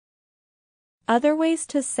Other ways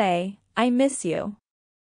to say, I miss you.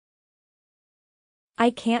 I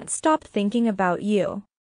can't stop thinking about you.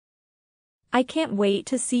 I can't wait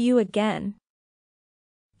to see you again.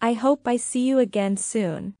 I hope I see you again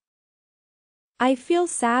soon. I feel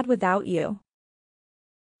sad without you.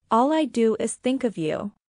 All I do is think of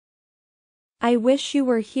you. I wish you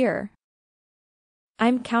were here.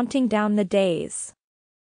 I'm counting down the days.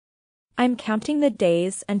 I'm counting the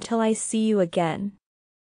days until I see you again.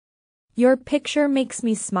 Your picture makes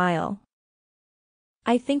me smile.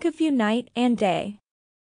 I think of you night and day.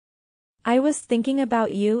 I was thinking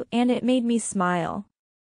about you and it made me smile.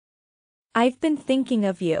 I've been thinking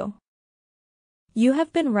of you. You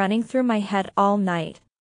have been running through my head all night.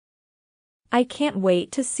 I can't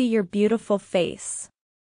wait to see your beautiful face.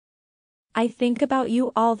 I think about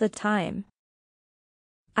you all the time.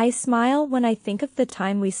 I smile when I think of the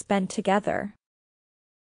time we spent together.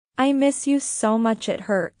 I miss you so much it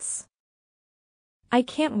hurts. I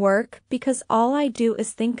can't work because all I do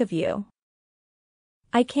is think of you.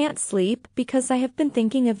 I can't sleep because I have been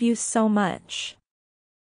thinking of you so much.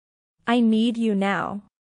 I need you now.